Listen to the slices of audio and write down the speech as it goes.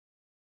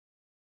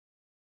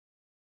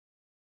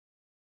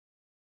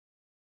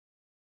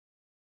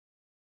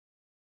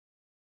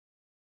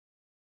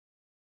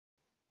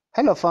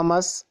Hello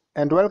farmers,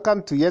 and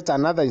welcome to yet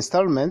another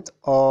installment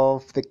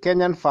of the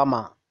Kenyan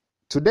Farmer.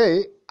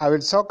 Today I will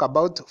talk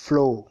about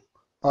flow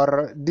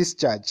or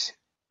discharge,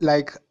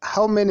 like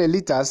how many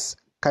liters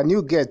can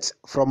you get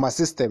from a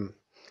system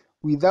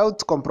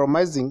without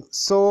compromising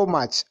so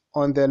much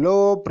on the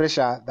low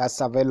pressure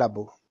that's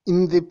available.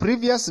 In the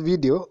previous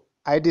video,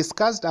 I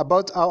discussed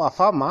about how a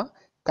farmer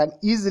can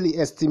easily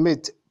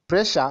estimate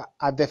pressure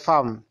at the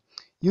farm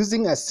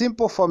using a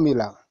simple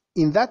formula.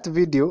 In that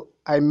video,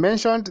 I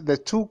mentioned the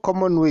two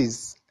common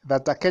ways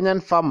that a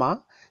Kenyan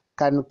farmer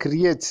can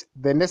create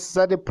the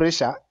necessary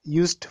pressure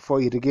used for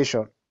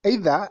irrigation.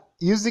 Either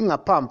using a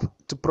pump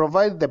to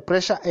provide the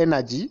pressure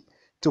energy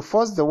to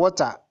force the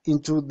water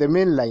into the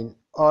main line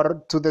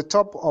or to the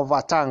top of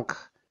a tank,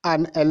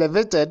 an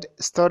elevated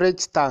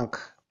storage tank,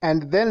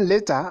 and then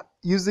later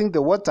using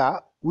the water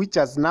which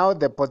has now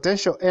the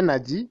potential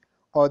energy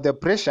or the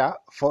pressure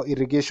for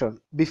irrigation.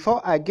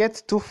 Before I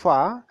get too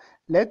far,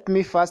 let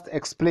me first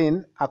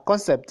explain a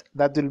concept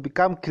that will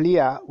become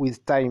clear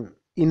with time.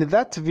 In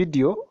that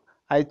video,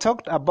 I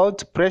talked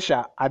about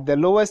pressure at the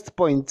lowest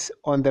point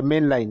on the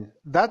main line.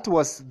 That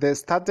was the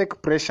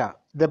static pressure,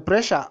 the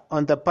pressure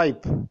on the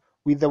pipe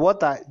with the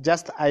water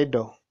just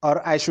idle,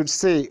 or I should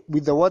say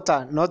with the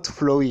water not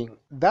flowing.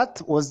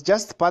 That was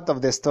just part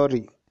of the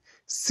story.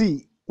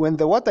 See, when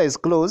the water is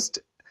closed,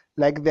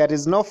 like there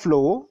is no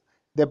flow,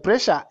 the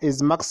pressure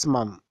is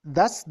maximum.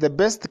 That's the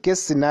best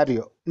case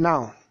scenario.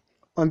 Now,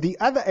 on the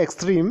other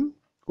extreme,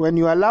 when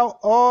you allow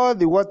all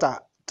the water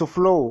to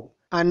flow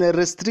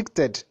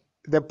unrestricted,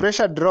 the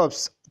pressure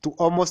drops to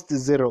almost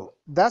zero.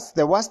 That's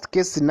the worst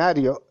case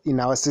scenario in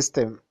our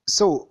system.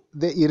 So,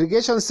 the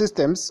irrigation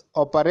systems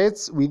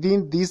operates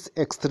within these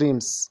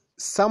extremes.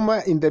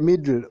 Somewhere in the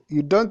middle,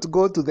 you don't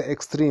go to the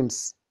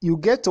extremes. You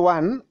get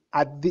one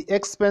at the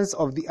expense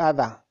of the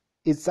other.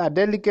 It's a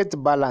delicate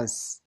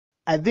balance.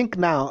 I think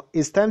now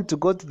it's time to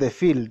go to the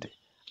field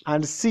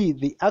and see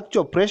the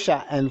actual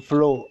pressure and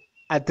flow.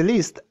 At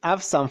least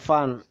have some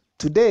fun.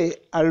 Today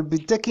I'll be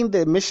taking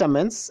the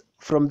measurements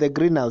from the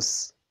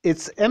greenhouse.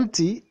 It's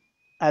empty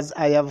as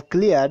I have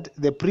cleared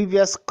the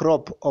previous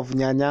crop of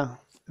nyanya.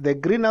 The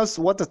greenhouse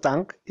water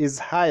tank is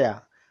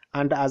higher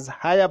and has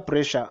higher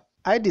pressure.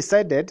 I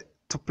decided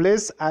to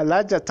place a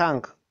larger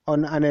tank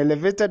on an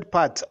elevated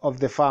part of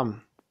the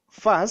farm.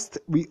 First,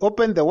 we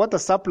open the water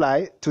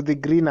supply to the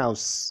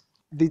greenhouse.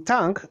 The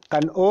tank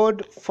can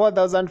hold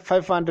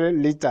 4,500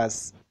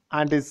 liters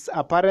and is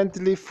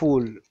apparently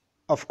full.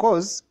 Of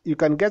course, you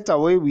can get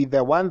away with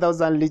a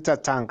 1,000 liter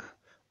tank,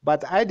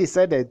 but I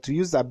decided to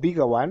use a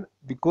bigger one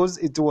because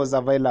it was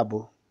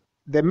available.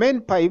 The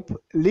main pipe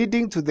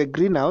leading to the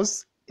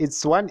greenhouse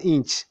is 1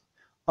 inch,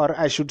 or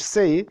I should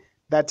say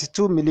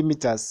 32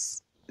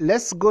 millimeters.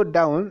 Let's go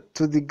down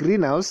to the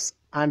greenhouse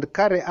and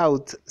carry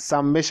out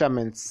some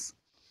measurements.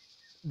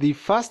 The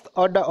first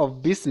order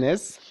of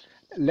business,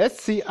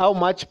 let's see how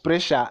much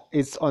pressure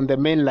is on the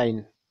main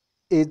line.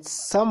 It's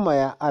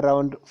somewhere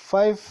around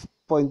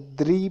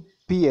 5.3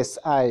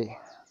 psi.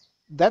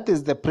 That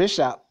is the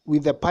pressure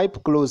with the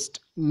pipe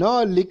closed,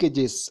 no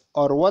leakages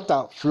or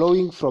water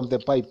flowing from the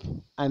pipe.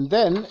 And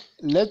then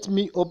let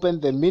me open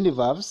the mini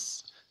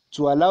valves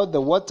to allow the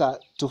water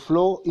to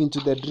flow into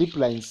the drip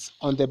lines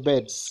on the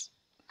beds.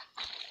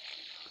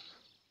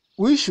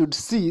 We should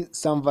see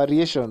some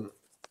variation,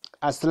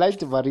 a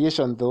slight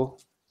variation though.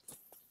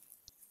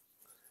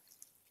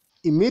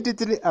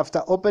 Immediately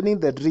after opening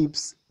the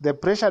drips, the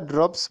pressure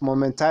drops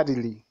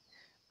momentarily,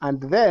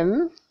 and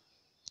then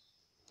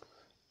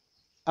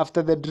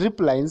after the drip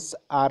lines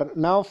are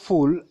now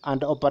full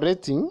and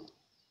operating,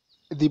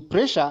 the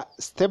pressure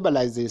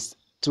stabilizes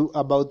to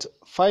about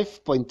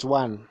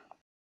 5.1.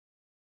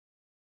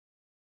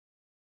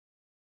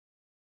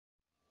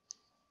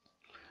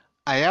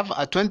 I have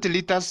a 20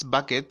 liters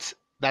bucket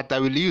that I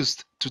will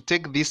use to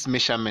take these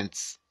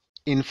measurements.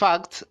 In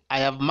fact, I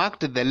have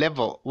marked the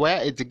level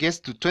where it gets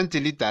to 20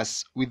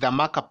 liters with a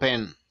marker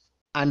pen,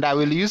 and I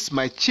will use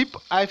my cheap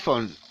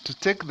iPhone to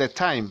take the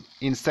time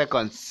in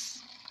seconds.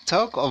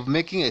 Talk of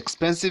making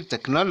expensive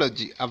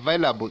technology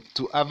available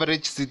to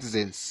average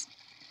citizens.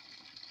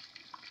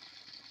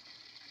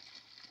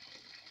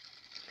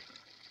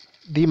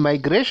 The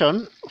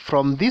migration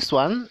from this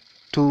one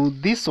to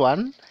this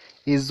one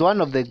is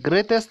one of the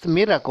greatest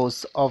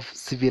miracles of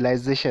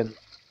civilization.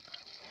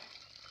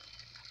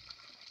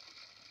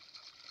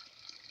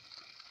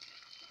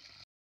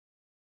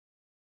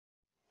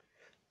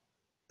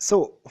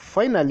 So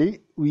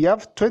finally, we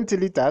have 20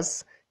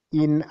 liters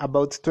in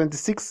about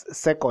 26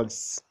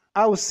 seconds.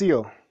 How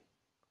so?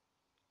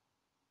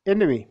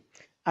 Anyway,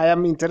 I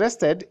am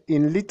interested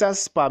in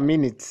liters per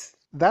minute.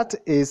 That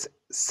is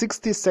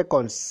 60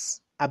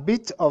 seconds. A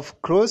bit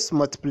of cross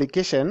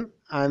multiplication,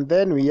 and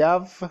then we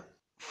have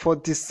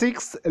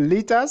 46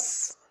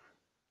 liters.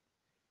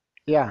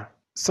 Yeah,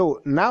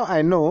 so now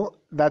I know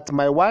that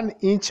my 1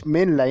 inch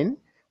main line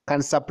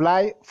can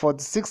supply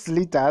 46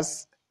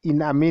 liters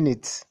in a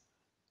minute.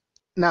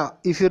 Now,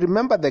 if you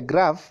remember the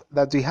graph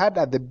that we had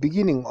at the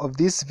beginning of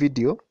this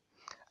video,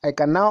 I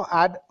can now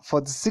add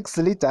 46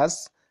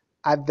 liters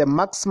at the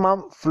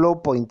maximum flow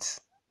point.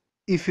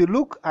 If you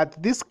look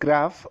at this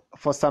graph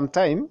for some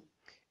time,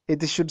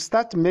 it should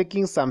start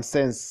making some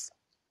sense,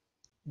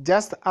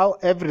 just how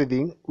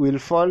everything will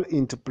fall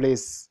into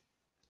place.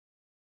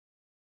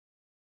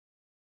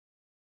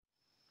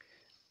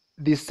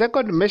 The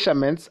second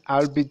measurement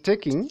I'll be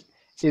taking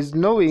is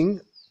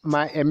knowing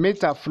my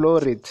emitter flow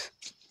rate.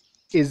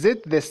 Is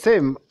it the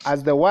same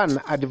as the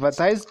one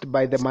advertised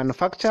by the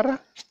manufacturer?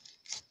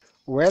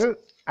 Well,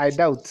 I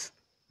doubt.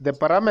 The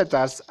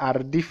parameters are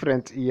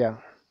different here.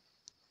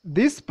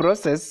 This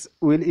process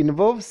will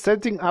involve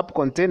setting up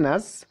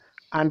containers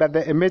under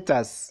the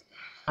emitters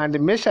and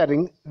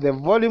measuring the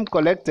volume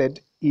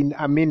collected in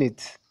a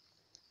minute.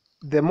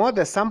 The more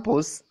the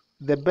samples,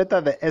 the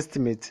better the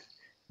estimate,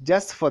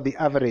 just for the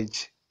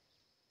average.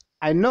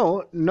 I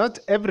know not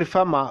every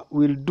farmer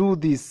will do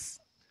this,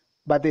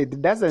 but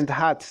it doesn't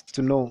hurt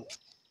to know.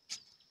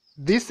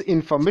 This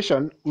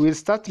information will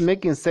start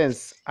making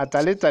sense at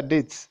a later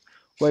date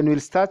when we'll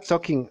start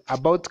talking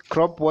about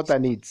crop water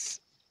needs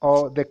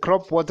or the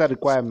crop water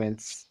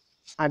requirements,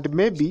 and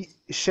maybe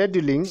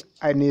scheduling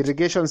an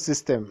irrigation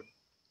system.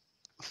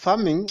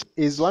 Farming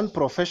is one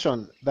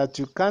profession that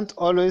you can't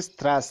always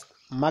trust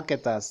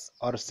marketers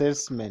or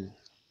salesmen.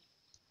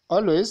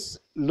 Always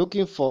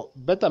looking for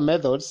better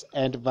methods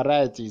and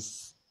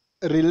varieties.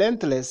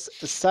 Relentless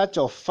search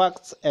of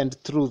facts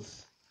and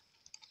truth.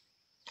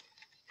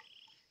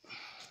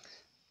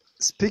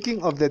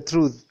 Speaking of the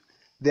truth,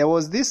 there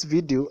was this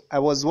video I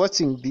was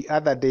watching the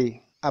other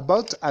day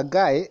about a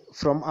guy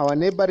from our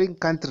neighboring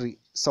country,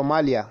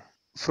 Somalia,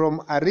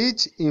 from a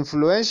rich,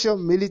 influential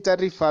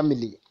military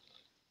family.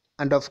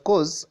 And of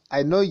course,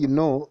 I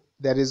know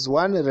there is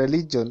one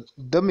religion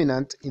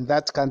dominant in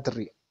that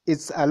country.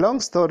 It's a long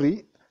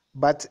story,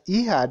 but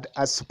he had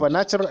a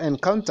supernatural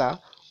encounter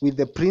with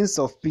the Prince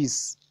of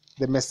Peace,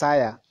 the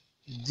Messiah,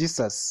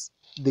 Jesus.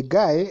 The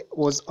guy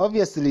was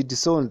obviously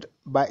disowned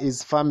by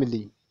his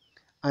family,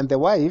 and the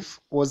wife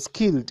was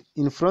killed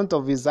in front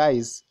of his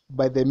eyes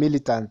by the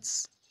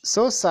militants.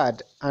 So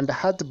sad and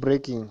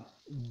heartbreaking,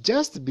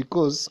 just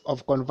because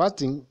of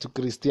converting to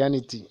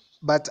Christianity.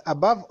 But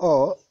above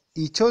all,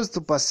 he chose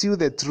to pursue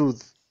the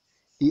truth.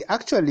 He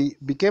actually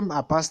became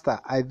a pastor,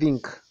 I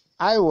think.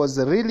 I was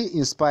really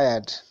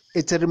inspired.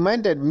 It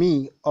reminded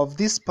me of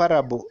this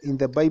parable in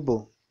the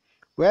Bible,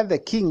 where the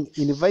king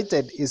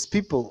invited his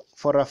people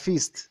for a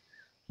feast,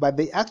 but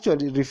they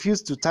actually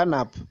refused to turn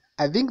up.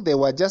 I think they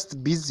were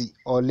just busy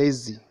or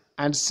lazy.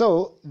 And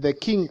so the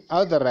king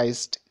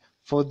authorized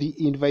for the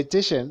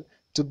invitation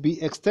to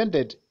be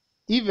extended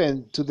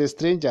even to the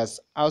strangers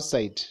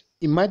outside.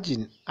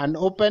 Imagine an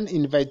open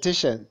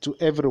invitation to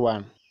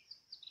everyone.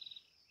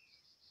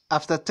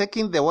 After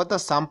taking the water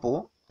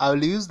sample, I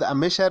will use a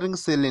measuring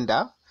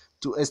cylinder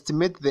to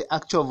estimate the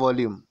actual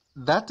volume.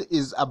 That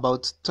is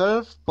about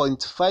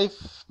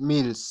 12.5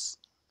 mils.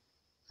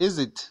 Is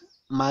it?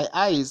 My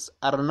eyes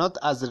are not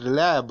as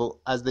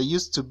reliable as they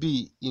used to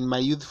be in my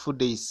youthful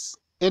days.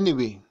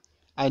 Anyway,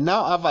 I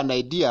now have an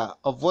idea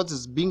of what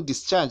is being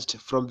discharged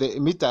from the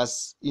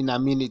emitters in a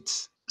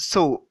minute.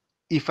 So,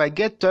 if I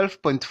get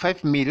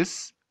 12.5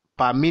 mils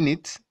per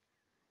minute,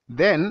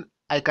 then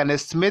I can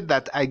estimate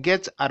that I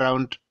get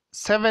around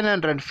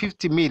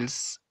 750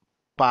 mils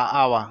per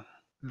hour.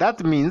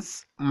 That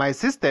means my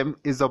system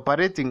is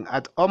operating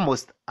at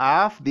almost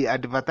half the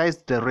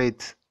advertised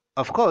rate.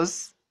 Of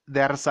course,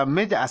 there are some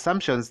major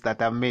assumptions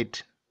that are made,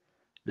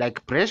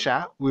 like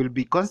pressure will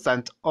be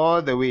constant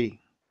all the way.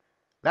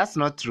 That's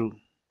not true.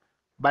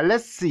 But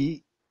let's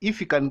see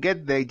if you can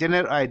get the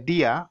general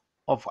idea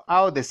of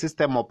how the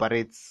system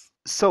operates.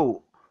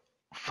 So,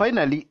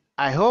 finally,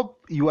 I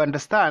hope you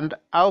understand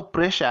how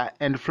pressure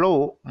and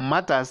flow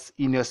matters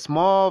in your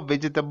small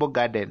vegetable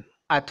garden.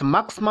 At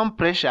maximum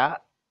pressure,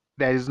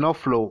 there is no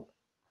flow,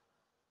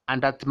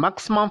 and at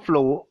maximum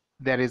flow,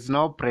 there is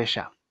no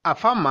pressure. A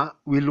farmer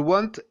will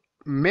want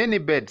many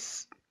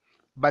beds,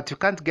 but you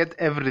can't get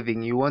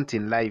everything you want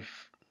in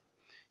life.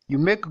 You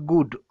make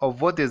good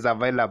of what is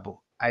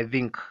available, I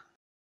think.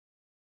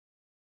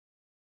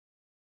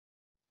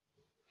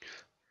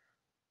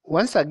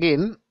 Once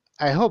again,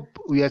 I hope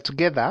we are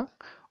together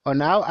on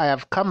how I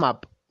have come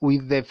up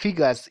with the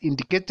figures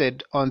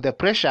indicated on the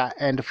pressure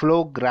and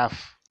flow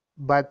graph.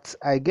 But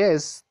I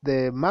guess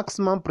the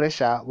maximum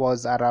pressure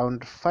was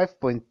around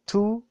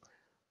 5.2,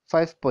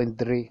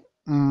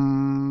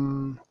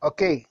 5.3.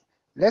 Okay,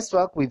 let's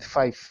work with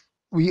 5.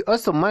 We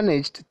also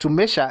managed to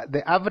measure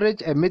the average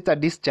emitter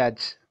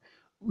discharge,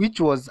 which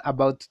was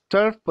about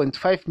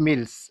 12.5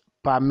 mils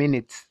per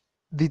minute.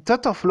 The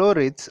total flow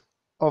rate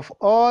of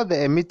all the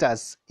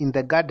emitters in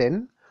the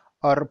garden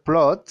or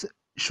plot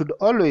should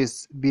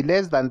always be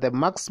less than the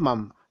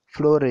maximum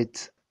flow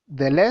rate.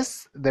 The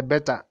less, the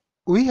better.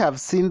 We have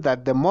seen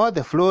that the more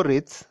the flow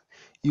rate,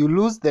 you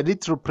lose the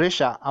little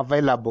pressure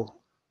available.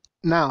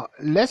 Now,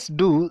 let's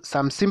do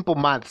some simple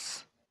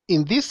maths.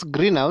 In this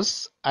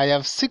greenhouse, I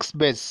have 6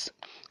 beds,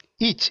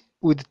 each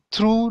with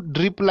 2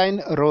 drip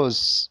line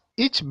rows.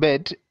 Each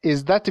bed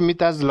is 30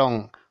 meters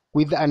long,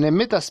 with an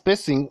emitter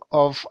spacing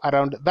of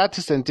around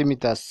 30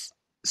 centimeters.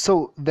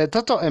 So the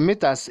total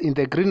emitters in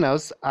the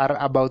greenhouse are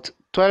about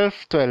 12.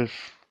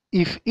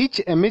 If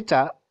each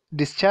emitter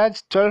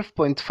discharges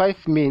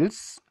 12.5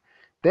 mils,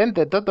 then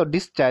the total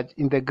discharge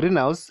in the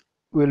greenhouse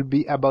will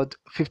be about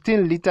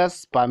 15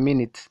 liters per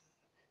minute.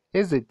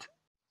 Is it?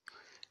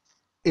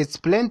 It's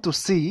plain to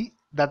see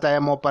that I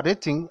am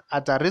operating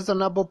at a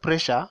reasonable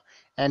pressure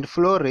and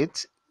flow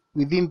rate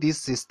within this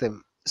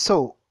system.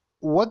 So,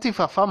 what if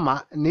a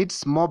farmer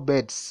needs more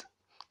beds,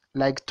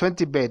 like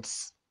 20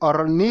 beds,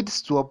 or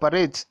needs to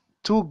operate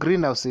 2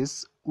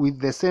 greenhouses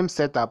with the same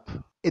setup?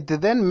 It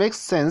then makes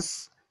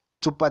sense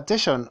to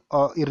partition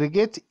or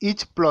irrigate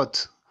each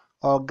plot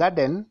or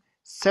garden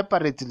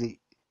separately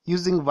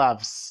using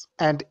valves,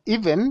 and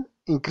even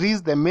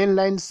increase the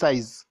mainline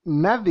size.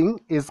 Nothing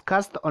is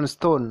cast on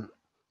stone.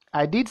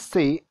 I did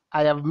say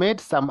I have made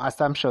some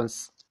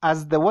assumptions.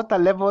 As the water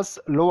levels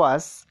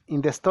lowers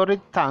in the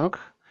storage tank,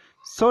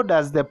 so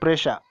does the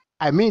pressure.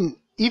 I mean,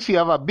 if you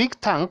have a big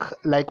tank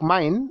like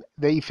mine,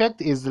 the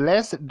effect is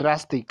less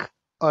drastic,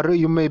 or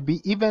you may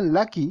be even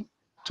lucky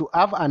to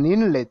have an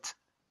inlet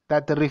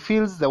that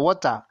refills the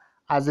water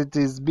as it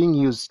is being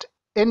used.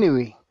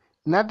 Anyway,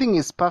 nothing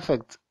is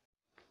perfect.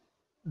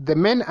 The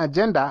main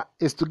agenda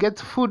is to get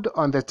food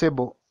on the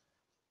table.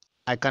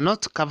 I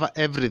cannot cover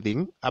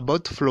everything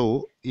about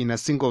flow in a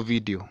single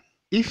video.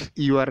 If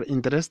you are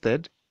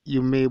interested,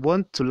 you may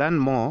want to learn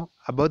more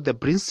about the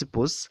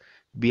principles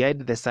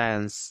behind the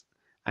science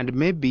and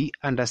maybe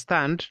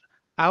understand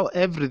how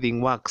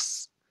everything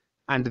works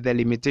and the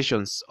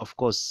limitations, of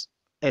course,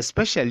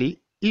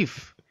 especially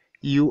if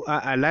you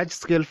are a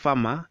large-scale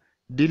farmer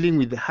dealing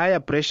with higher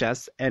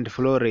pressures and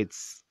flow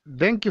rates.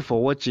 Thank you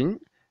for watching.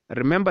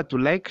 Remember to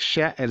like,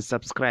 share and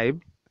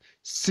subscribe.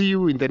 See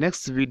you in the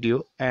next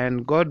video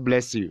and God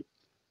bless you.